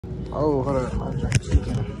Oh, hold on. I'm trying to see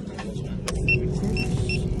again.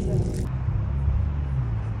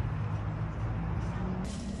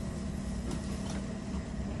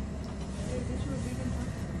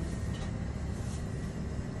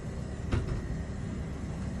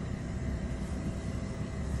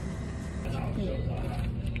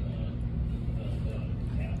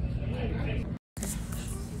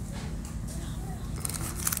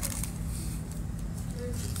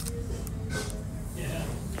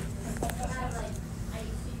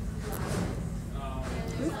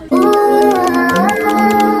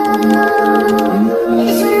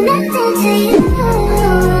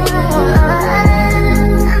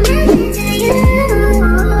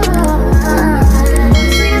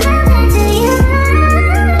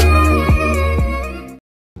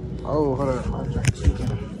 Oh, hold on. I'm trying to see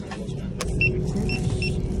again.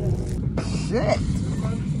 Shit.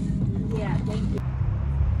 Yeah, thank you.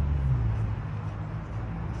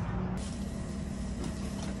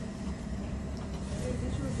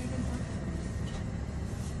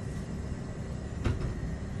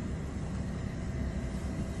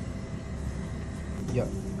 Yep.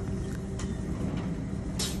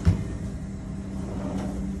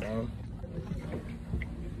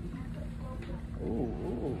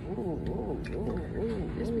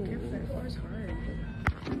 Just be careful, that bar is hard.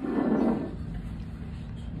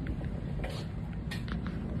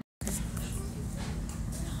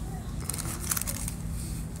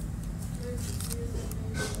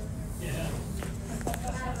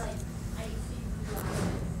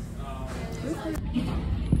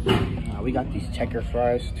 We got these checker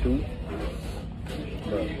fries too,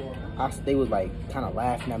 but they was like kind of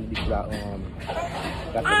laughing at me because I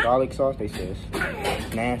got the garlic sauce. They said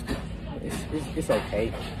it's nasty. It's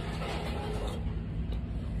okay.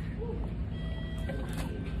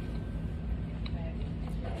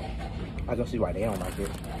 I don't see why they don't like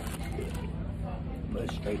it, but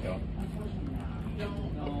it's straight though.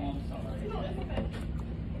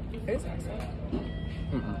 It's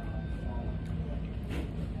awesome.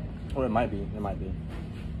 Or it might be. It might be.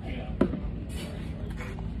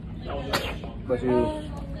 But you.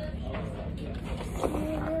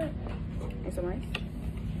 It's so nice.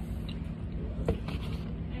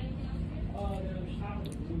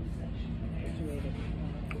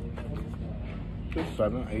 Just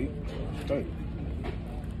 7, 8, straight.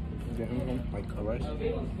 Get him like a rice.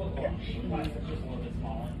 Yeah.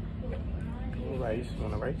 Rice. You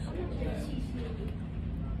want a rice?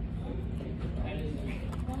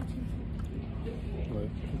 Look,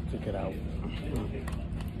 took it out.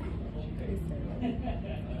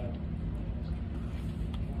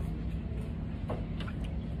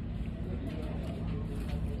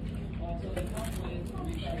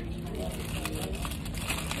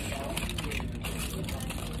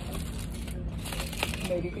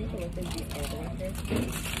 Baby, do you think the lifting be over like this?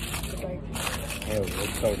 It's like, Hell,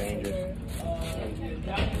 it's so dangerous.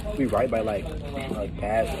 We right by like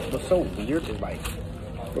gas. What's so weird is like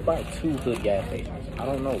we're by 2 hood gas stations. I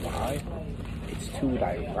don't know why. It's 2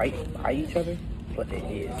 like right by each other, but it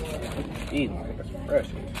is. These motherfuckers fresh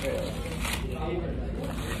as hell.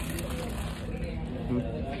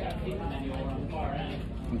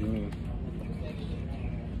 What do you mean?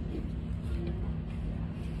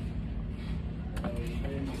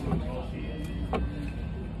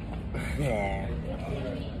 Yeah.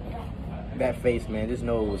 That face, man, just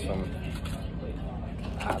know it was some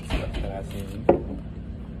odd stuff that I seen.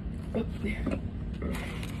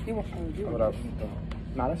 you want to do What up?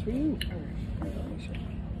 Nah, that's for you.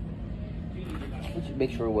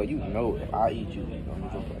 Make sure what you know. If I eat you, you don't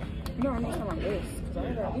need your plate. No, I'm just talking about this, because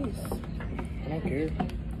I got this. I don't care.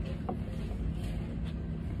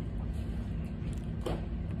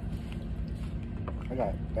 I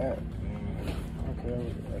got that. I don't care.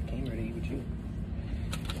 I came ready to eat with you.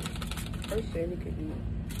 I wish Jamie could eat.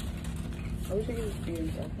 I wish I could just be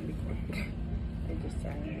himself and be quick. And just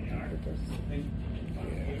silent.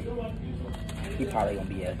 He probably gonna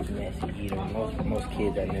be a messy eater. Most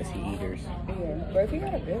kids are messy eaters. Yeah, but if you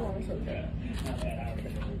got a good one, it's okay.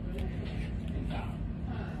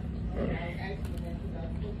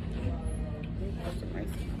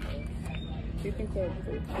 Do you think that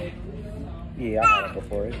food good? Yeah, I had it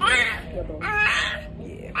before. Yeah, bro.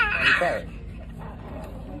 Yeah, you try it.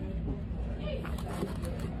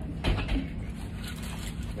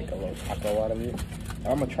 Make a little taco out of it.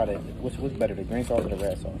 I'm gonna try to. What's better, the green sauce or the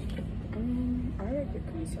red sauce? I like the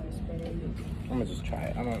green sauce better. I'm gonna just try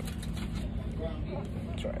it. I'm gonna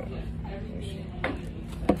try it.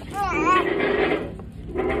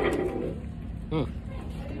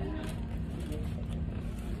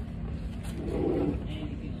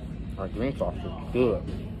 Our green sauce is good.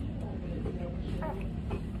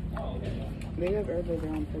 They have everybody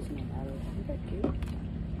their own personal bottles. Isn't that cute?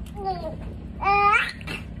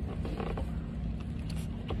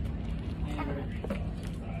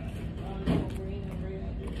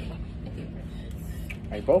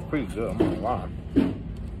 They both pretty good, I'm not gonna lie.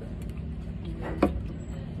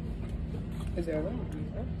 Is there a lot?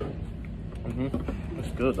 It's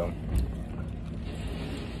good though.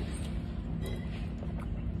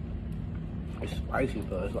 It's spicy,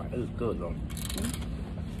 but it's good though.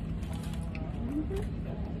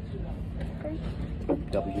 Okay.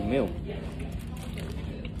 W milk. You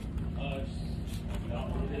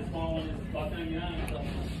like that sauce a lot?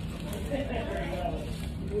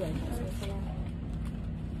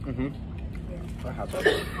 I have that.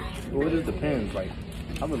 Well, it just depends. Like,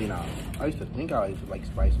 I'm really not. I used to think I used to like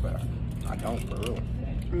spice, but I don't for real. I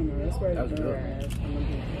don't know, that's why That's it's good. good. I'm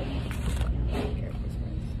looking for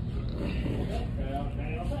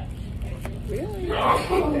we didn't really eat that.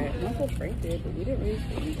 My Uncle Frank did, but we didn't really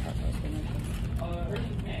eat hot sauce for nothing.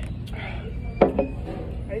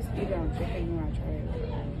 I used to eat it on chicken when I tried it.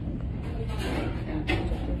 And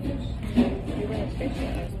fish. You went to fish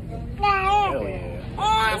last week. Hell yeah.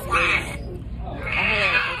 I had it the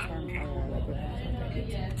first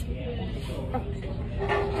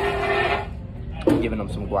time Giving them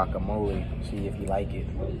some guacamole. See if you like it.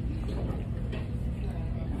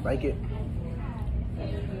 Like it?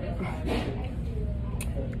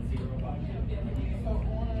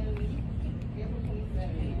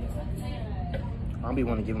 I don't be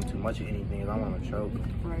want to give them too much of anything. I don't want to choke.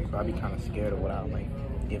 Right. So I be kind of scared of what I like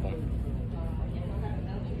give them.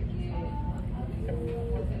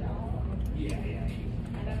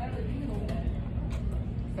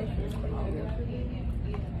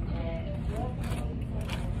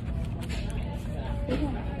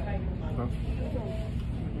 Huh?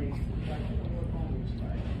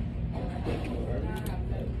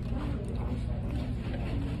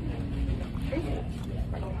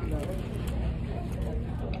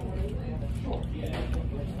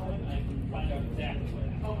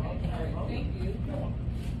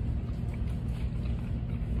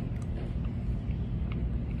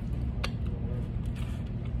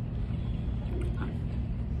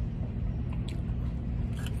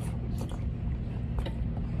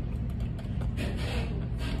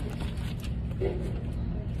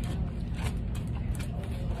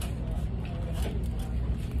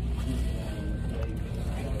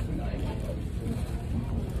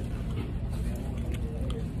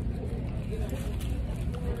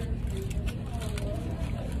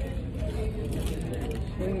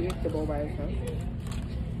 When you eat the bowl by yourself.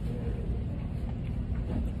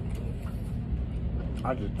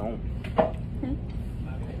 I just don't.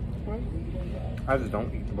 What? I just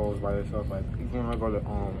don't eat the bowls by itself. Like even when I go to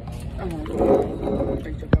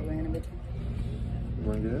Drink Chipotle in a bit. you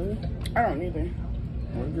wanna get in? I don't either. You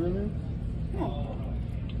wanna get in there? No.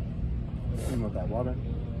 You want that water?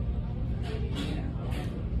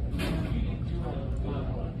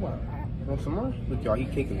 What? Want some more? Look, y'all, he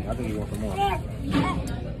kicking me. I think he wants some more.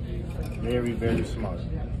 Very, very smart.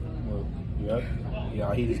 Well, yep.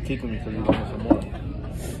 Yeah, he's kicking me because he wants some more.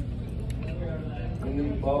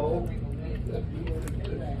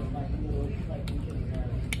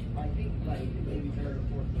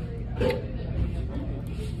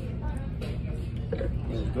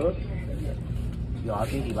 It's good. Yo, I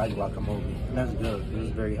think he likes guacamole. And that's good. This is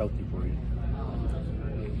very healthy for you.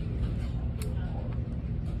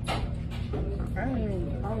 I don't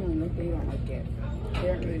even know if they don't like it. They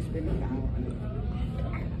aren't really spending it out.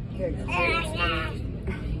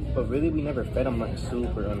 But really, we never fed him like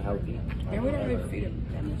super unhealthy. And we don't really feed them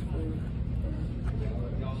that much food.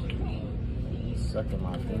 He's sucking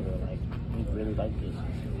my finger like he really like this.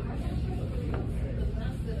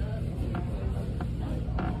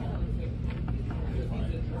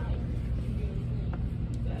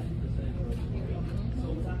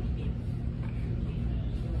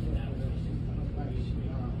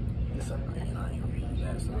 It's a man. I ain't gonna use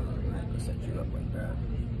that, so I'm not gonna set you up like that.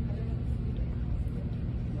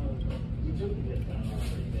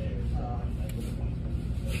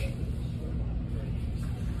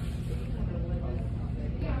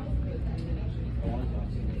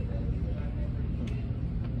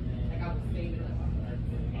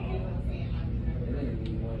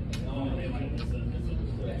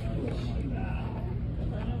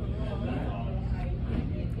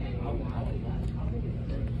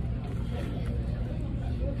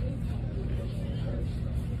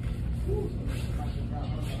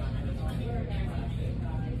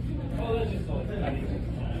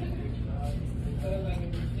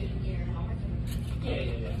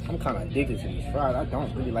 I'm kind of addicted to these fries. I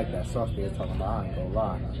don't really like that sauce they're talking about. I ain't gonna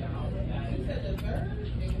lie.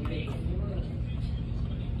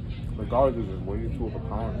 The garlic is just way too of a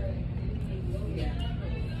pound.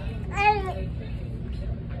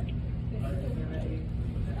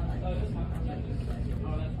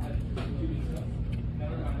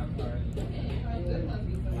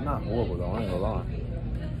 It's not horrible though, I ain't gonna lie.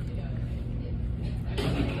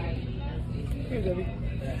 Here, baby.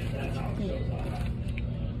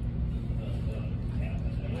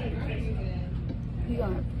 You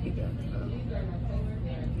gonna have to eat that.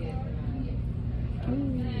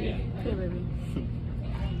 Here, baby.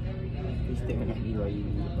 He's staring at me while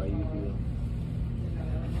you feel.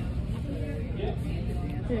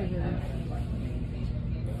 Here, baby.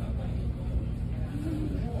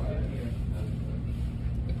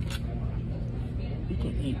 He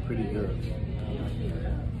can eat pretty good.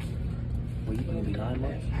 Well, you gonna be 9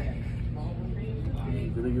 months?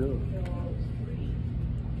 He's really good.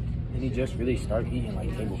 And he just really started eating like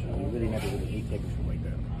table food. He really never really ate table food like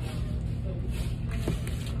that.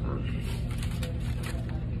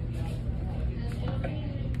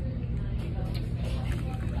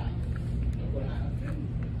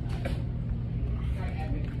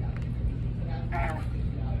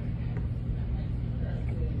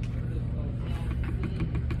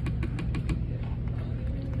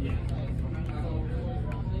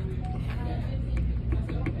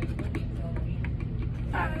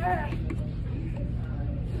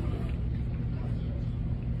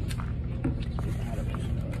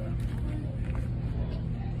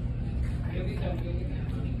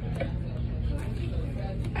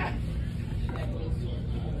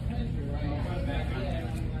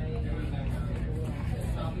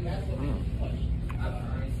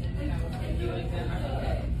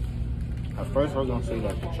 At first I was gonna say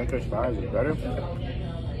like the Checkers fries is better.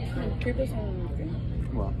 Keep us on the thing.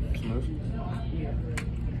 Well, smooth. Yeah.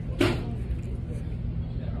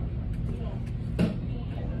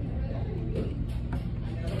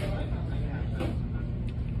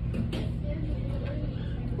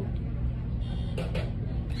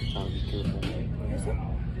 Trying to be careful. Is it?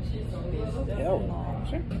 Hell no.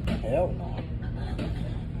 Sure. Hell no.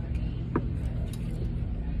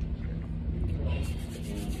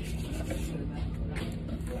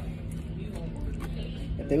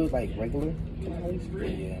 If they was like regular tamales,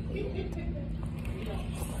 yeah.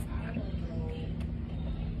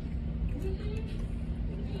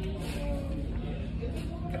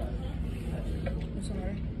 I'm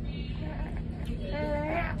sorry.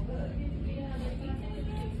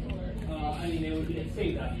 I mean, it would be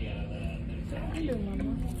saved on the end of I do,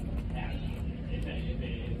 Mama.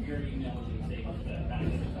 if your email is saved on the back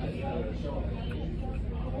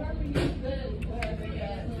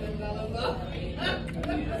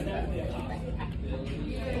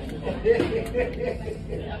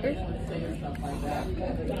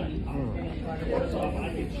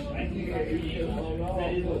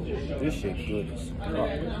This shit good as fuck.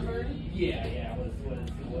 Yeah.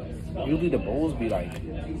 Usually the bowls be like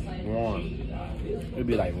warm. It'd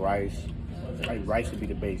be like rice. Like rice would be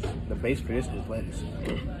the base. The base for this is lettuce.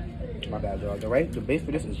 My bad, dog. The base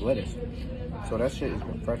for this is lettuce. So that shit is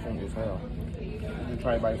refreshing as hell. You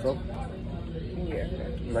try it by yourself? Yeah.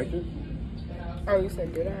 You like it? Oh, you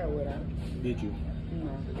said did I or would I? Did you?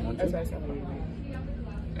 No. Want That's to? what I said.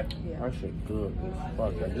 Yeah. That shit good as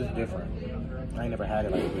fuck. Like, this is different. I ain't never had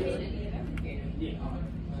it like this.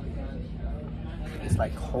 It's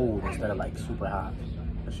like cold instead of like super hot.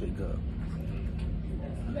 That shit good.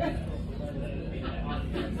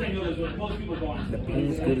 The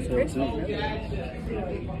beans good as hell too.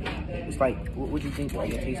 It's like, what do you think?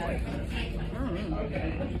 Like it tastes like?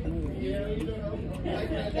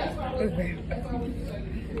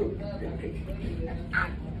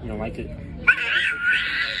 You don't like it?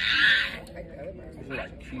 It's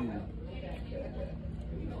like cube.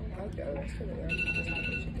 I like the other shit. Just not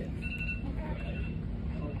the chicken.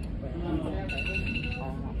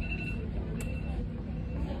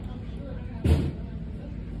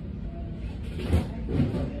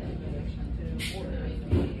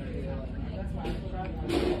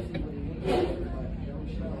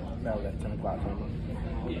 That was at 10 o'clock.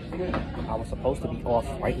 I was supposed to be off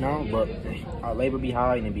right now, but our labor be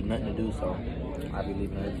high and there be nothing to do, so I'll be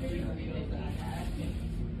leaving early.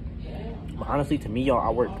 But honestly, to me, y'all,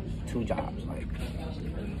 I work 2 jobs. Like,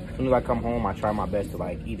 as soon as I come home, I try my best to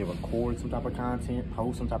like either record some type of content,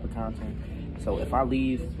 post some type of content. So if I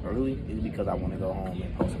leave early, it's because I want to go home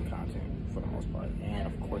and post some content for the most part, and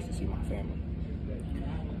of course to see my family.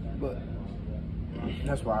 But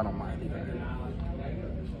that's why I don't mind leaving early.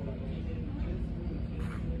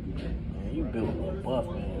 Man, you built a buff,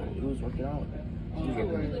 man. You was working out.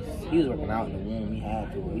 He was working out in the womb. He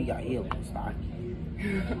had to. He got healed in stock.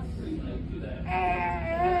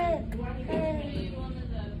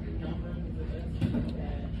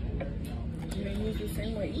 He was the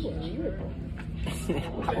same way you were when you were born. I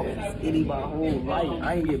was skinny my whole life.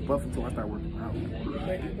 I didn't get buff until I started working out.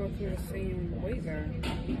 But you both were the same weight zone.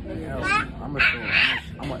 Yeah, I'm gonna show.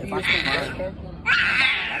 If I can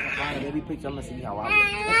find a baby picture, I'm gonna see how I look.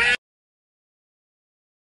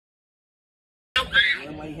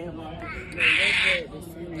 Like him. They were the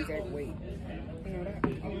same exact weight. You know that?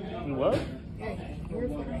 You what? Yeah, you were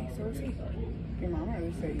 40, so was he. Your mama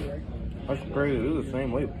always said you were. That's crazy. It was the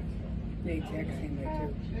same weight. The exact same way too.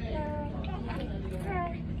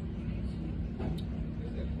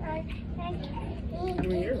 I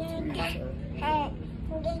mean, you're 20, so.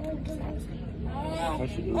 That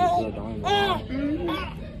shit was good. Don't even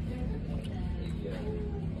lie.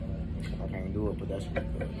 I can't do it, but that's good.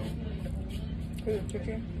 Who's the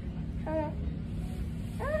chicken? I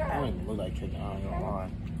don't even look like chicken. I don't know why.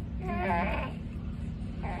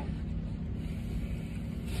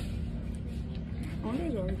 Oh,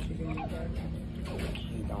 there's always chicken in there.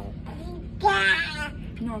 You don't.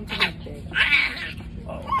 No, I'm talking big.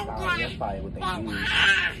 Oh, sorry. That's probably what they use.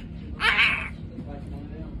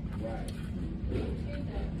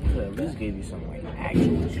 Could at least give you some like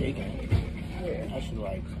actual chicken. Yeah. Actually,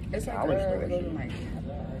 like It's like dollar store it goes in shit. like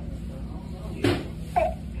Yeah.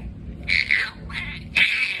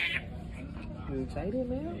 You excited,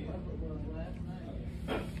 man?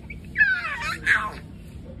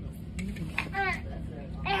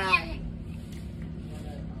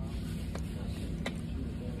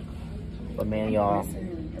 But man, y'all,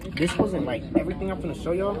 this wasn't like everything I'm gonna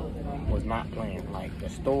show y'all was not planned. Like the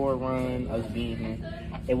store run, us being,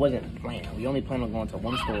 it wasn't planned. We only planned on going to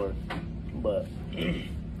one store, but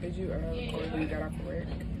Did you record when you got off of work?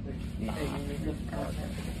 nah,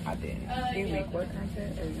 I didn't. Do you make work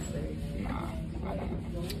content or not really? Nah, I don't.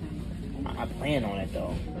 I plan on it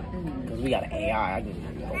though, because we got an AI. I can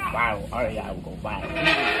go viral. Our AI will go viral.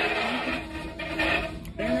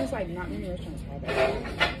 And there's like not many restaurants have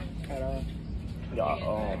that at all.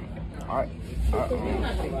 Y'all,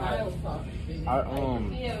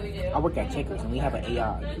 I work at Checkers and we have an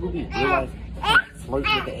AI. People be real life flirt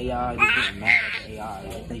with the AI, they get mad at the AI,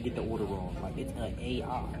 like they get the order wrong. Like it's an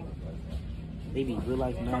AI. They be real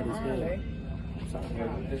life mad as hell. I'm sorry.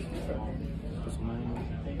 This one.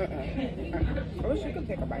 I wish you could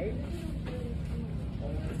take a bite.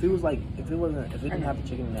 If it didn't have the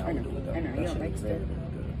chicken in there, I would do it though. I know, you That don't shit like was very, very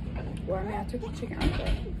good. Well, I mean, I took the chicken out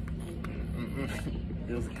there.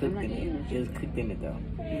 It was cooked in it. It was cooked in it though.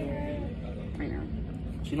 Yeah, I know.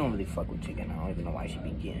 She don't really fuck with chicken. I don't even know why she be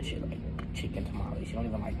getting shit like chicken tamales. She don't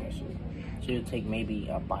even like that shit. She'll take maybe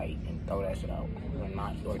a bite and throw that shit out,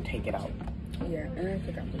 or take it out. Yeah, and I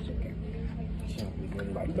took out the chicken. She don't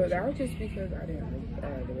really like But that. that was just because I didn't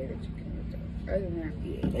like the way the chicken was though. Other than that,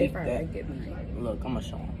 Yeah, if I liked it, then I liked it. Look, I'm gonna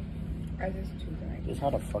show them. I just choose like Just how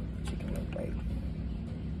the fuck the chicken look like.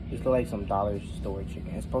 This look like some dollar store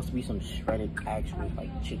chicken. It's supposed to be some shredded actual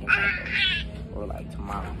like chicken tacos or like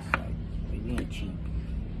tamales. Like they being cheap.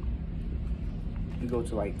 You go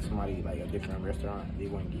to like somebody like a different restaurant, they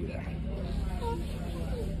wouldn't give you that.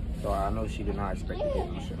 So I know she did not expect to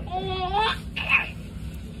get me shit like that.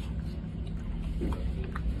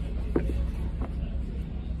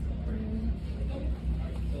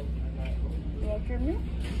 you like your meal?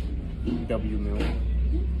 W meal.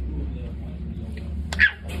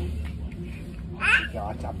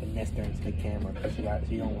 Y'all chopping Nestor into the camera because she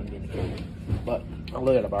don't want to be in the camera. But I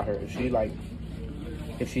love it about her.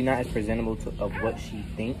 If she not as presentable of what she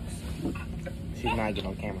thinks, she's not getting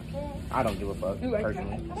on camera. I don't give a fuck, You like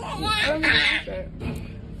personally. I don't like that.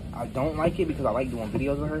 I don't like it because I like doing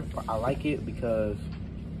videos with her, but I like it because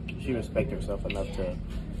she respects herself enough to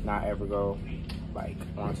not ever go like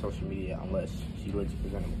on social media unless she looks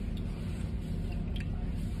presentable.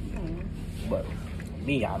 But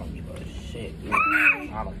me, I don't give a shit.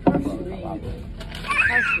 I don't give a fuck how I look.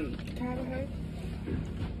 How sweet. Can I have a hug?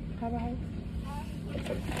 Have a hug?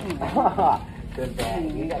 Good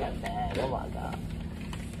bag. You got a bag. Oh my god.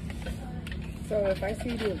 So if I see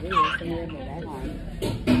you do a video and you're in the bag on,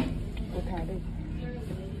 what can I do?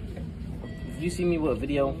 If you see me with a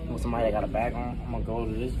video with somebody that got a bag on, I'm gonna go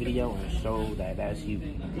to this video and show that that's you.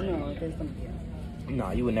 No, there's somebody else.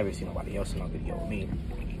 No, you would never see nobody else in a video with me.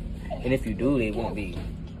 And if you do, it won't be.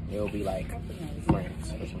 It'll be like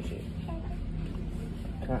friends or some shit.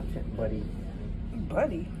 Content buddy.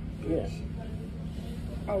 Buddy? Yeah.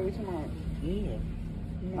 Oh, we talking about? Yeah.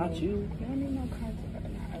 No, Not you. You don't need no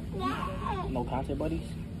content. No content buddies?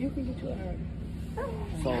 You can get you a hug.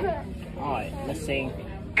 So, alright, let's say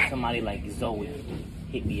somebody like Zoe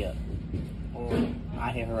hit me up. Or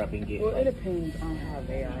I hit her up and get. Well, it depends on how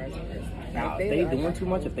they are as a person. Now, if they doing too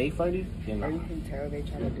much, if they flirty, then or nah. you can tell they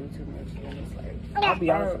try to do too much, and it's like, I'll be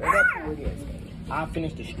honest. I I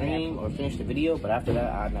finish the stream or finish the video, but after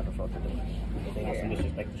that, I never fuck with them. If they got some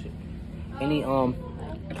disrespectful shit. Any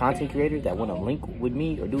content creators that want to link with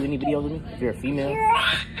me or do any videos with me, if you're a female,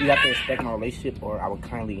 you have to respect my relationship, or I will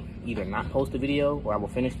kindly either not post the video, or I will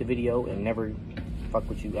finish the video and never fuck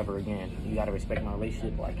with you ever again. You gotta respect my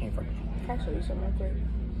relationship, or I can't fuck with you. Can I show you something real quick?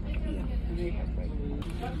 Yeah.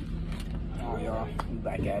 Oh, y'all, we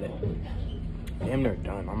back at it. Damn, they're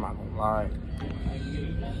done. I'm not gonna lie.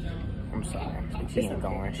 I'm sorry. She ain't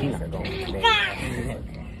going. She's not going today.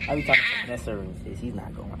 I be talking to Vanessa and shit. She's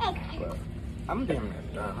not going. But I'm damn near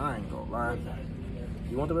done. I ain't gonna lie.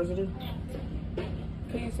 You want the residue?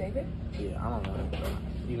 Can you save it? Yeah, I don't know.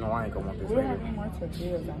 You know I ain't gonna want this We don't later. have any more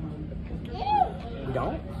tortillas on We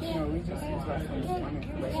don't? No, we just use that from this morning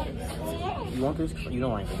for breakfast. You want this? You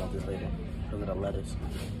know I ain't gonna want this later. Because of the lettuce.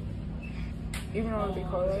 Even though it'll be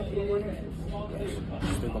cold, if you want it. Yes.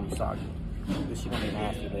 It's still gonna be soggy. This shit gonna be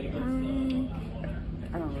nasty later. I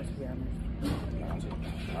don't know, to be honest.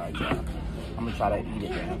 Alright, y'all. I'm gonna try to eat it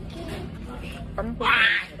then. I'm gonna put it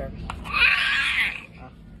in there.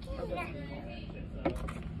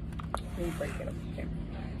 Let me break it up. Okay.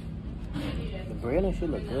 The bread and shit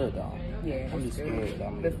look good though. Yeah, I'm it's just good. scared.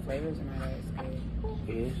 I'm The flavors and all that is good.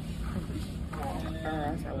 It is? Or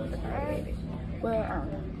else I would have not ate it. Well, I don't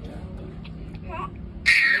know.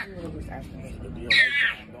 Maybe we were just asking for If something. you like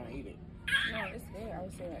it, don't eat it. No, it's good. I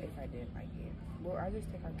would say that if I did like it. Well, I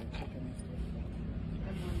just take out the chicken and stuff.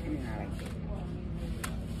 I mean, I like it.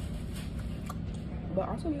 But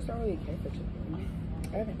also just don't really care for chicken.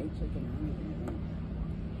 I haven't ate chicken. I don't even know.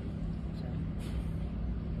 So,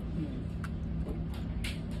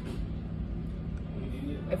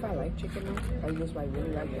 if I like chicken though, I just like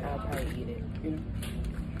really like it, I'll probably eat it, you know?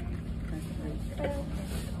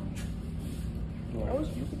 I wish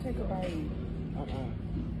you could take a bite.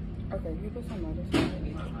 Okay, you put some lettuce on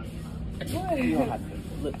it. What? You don't have to.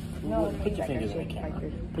 Look, No, look, put your fingers in the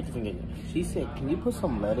camera. Put your fingers in. She said, can you put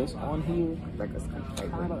some lettuce on here? Like a scoop.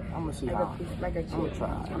 Like I'm gonna see like how. a piece, like a chip. I'm gonna try.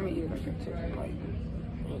 I'm gonna eat it like a chip. Like,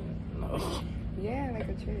 no. Yeah, like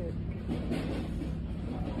a chip.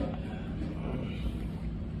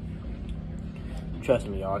 Trust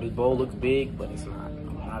me, y'all. This bowl looks big, but it's not.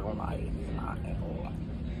 I'm not gonna lie. It's not at all.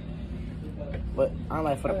 But I don't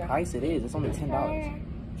like for the price it is. It's only $10.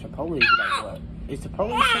 Chipotle is like what? Is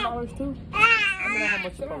Chipotle $10 too? I don't know how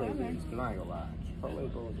much Chipotle is, because I ain't gonna lie.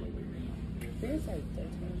 Chipotle bowl is way bigger. It's like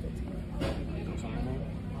 13.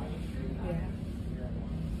 Yeah.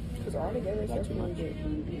 Because all together, it's Not too really much. good.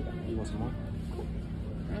 You want some more?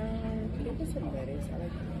 Give me some lettuce. I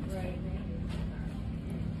like lettuce.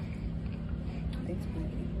 Thanks,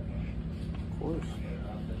 baby. Of course.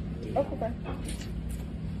 Oh, okay.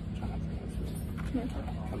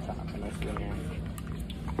 I'm trying to finish it now.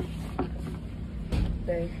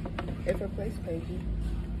 Babe, if a place paid you,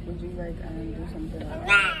 would you like do something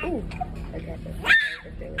like ooh, like that?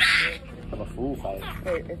 If they would do it, Have a food fight.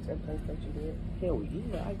 or if it's a place that you do it. Hell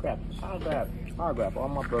yeah, I'll grab all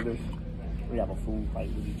my brothers. We have a food fight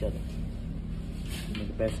with each other. Make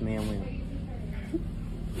the best man win.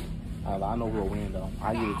 I know who'll win though.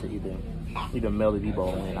 I give it to either Mel or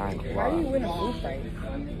Debo win. I ain't gonna How do you lie. win a food fight?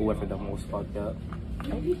 Whoever the most fucked up.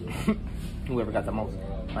 Whoever got the most.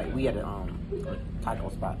 Like we had a taco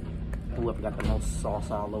spot. Whoever got the most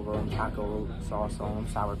sauce all over them, taco sauce on them,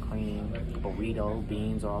 sour cream, burrito,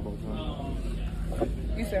 beans all over them.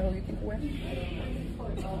 You said who you think win?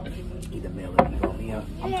 Either Mel or Debo. Me,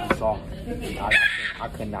 I'm too soft. I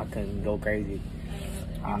couldn't go crazy.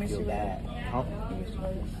 I feel bad. Huh?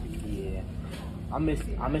 Yeah. I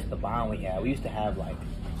miss the bomb we had. We used to have like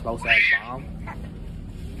close ass bomb,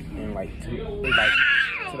 and like to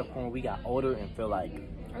the point where we got older and feel like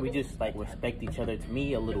we just like respect each other. To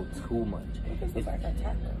me, a little too much. It's like a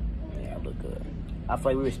taco. Yeah, look good. I feel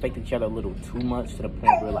like we respect each other a little too much to the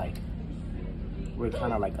point where like we're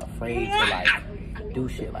kind of like afraid to like do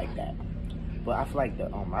shit like that. But I feel like the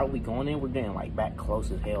route we going in, we're getting like back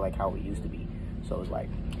close as hell, like how we used to be. So it's like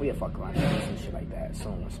we'll fuck around and shit like that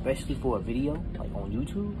soon, especially for a video like on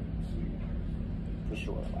YouTube. For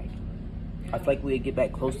sure, like I feel like we'd get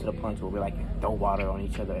back close to the point where we're like throw water on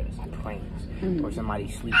each other as pranks, or somebody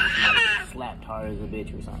sleeping, somebody get slapped hard as a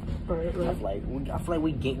bitch or something. Right. I feel like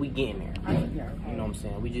we getting there. Yeah. You know what I'm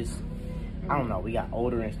saying? We just, I don't know. We got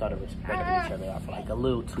older and started respecting each other. I feel like a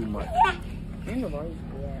little too much. Ain't nobody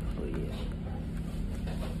do that.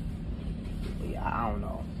 But yeah, I don't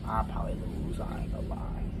know. I'll probably lose. so I ain't gonna lie.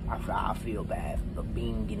 I feel bad. A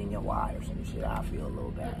bean getting in your eye or some shit, I feel a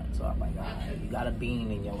little bad. So I'm like, alright, you got a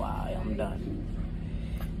bean in your eye, I'm done.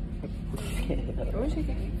 I wish I could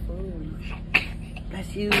eat food.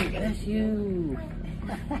 That's you.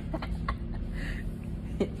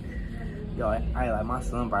 Yo, I like my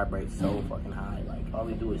son vibrates so fucking high. Like all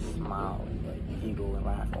we do is smile, and, like giggle and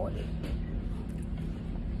laugh all day.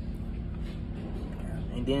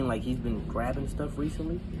 And then like he's been grabbing stuff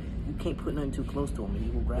recently. You can't put nothing too close to him, and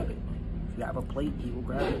he will grab it. If you have a plate, he will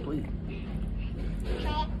grab the plate.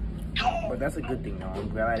 But that's a good thing, though. I'm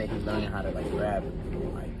glad that he's learning how to like grab,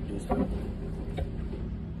 and, like do stuff.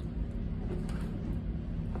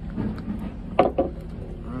 I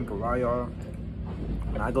ain't gonna lie, y'all.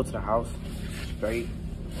 When I go to the house, straight,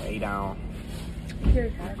 lay down,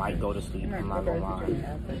 might go to sleep. I'm not gonna lie.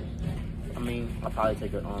 I mean, I'll probably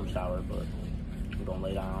take a shower, but I'm gonna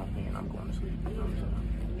lay down and I'm going to sleep. You know what I'm saying?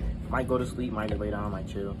 Might go to sleep, might lay down, might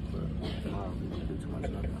chill, but I don't really do too much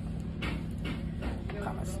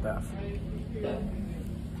kind of stuff.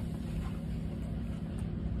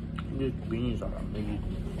 These beans are amazing.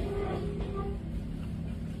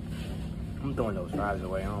 I'm throwing those fries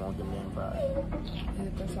away. I don't want them damn fries. Is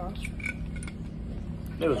it the sauce?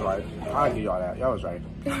 It was right. I'll give y'all that. Y'all was right.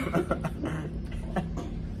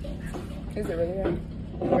 Is it really right?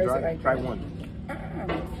 Or is it like try one.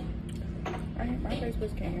 My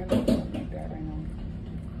Facebook can't handle something like that right now.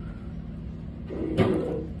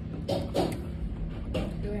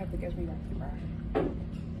 You'll have to guess me back to fry.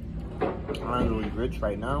 I'm not really rich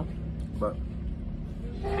right now, but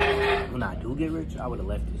when I do get rich, I would have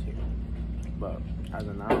left this here. But as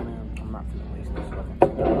of now, man, I'm not gonna waste this fucking.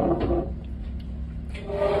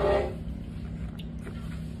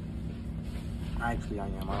 Actually, I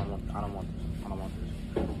am. I don't want this.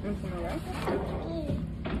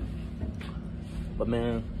 But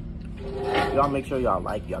man, y'all make sure y'all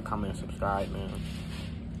like, y'all comment, and subscribe, man.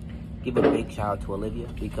 Give a big shout out to Olivia,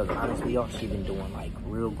 because honestly, y'all, she been doing like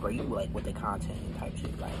real great with the content and type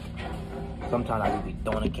shit. Like sometimes I would be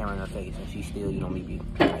throwing a camera in her face and she still, you know, me be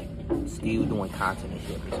like still doing content and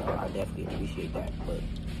shit. So I definitely appreciate that. But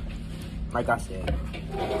like I said,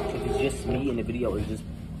 if it's just me in the video, it's just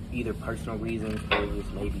either personal reasons or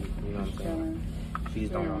just maybe, you know what I'm saying? She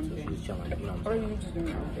just don't know, so she's just chilling, you know what I'm saying? Or you just doing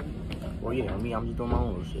your own thing. Well, yeah, me, I'm just doing my own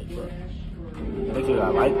little shit, but make sure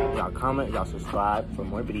y'all like, y'all comment, y'all subscribe for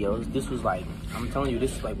more videos. This was like, I'm telling you,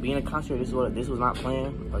 this is like being a concert. This was not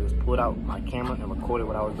planned. I just pulled out my camera and recorded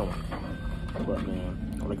what I was doing. But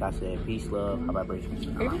man, like I said, peace, love, high vibrations.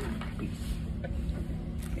 I'm out. Peace.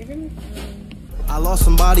 I lost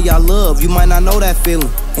somebody I love, you might not know that feeling.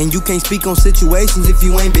 And you can't speak on situations if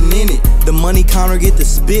you ain't been in it. The money counter get to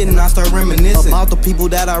spit and I start reminiscing about the people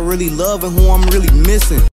that I really love and who I'm really missing.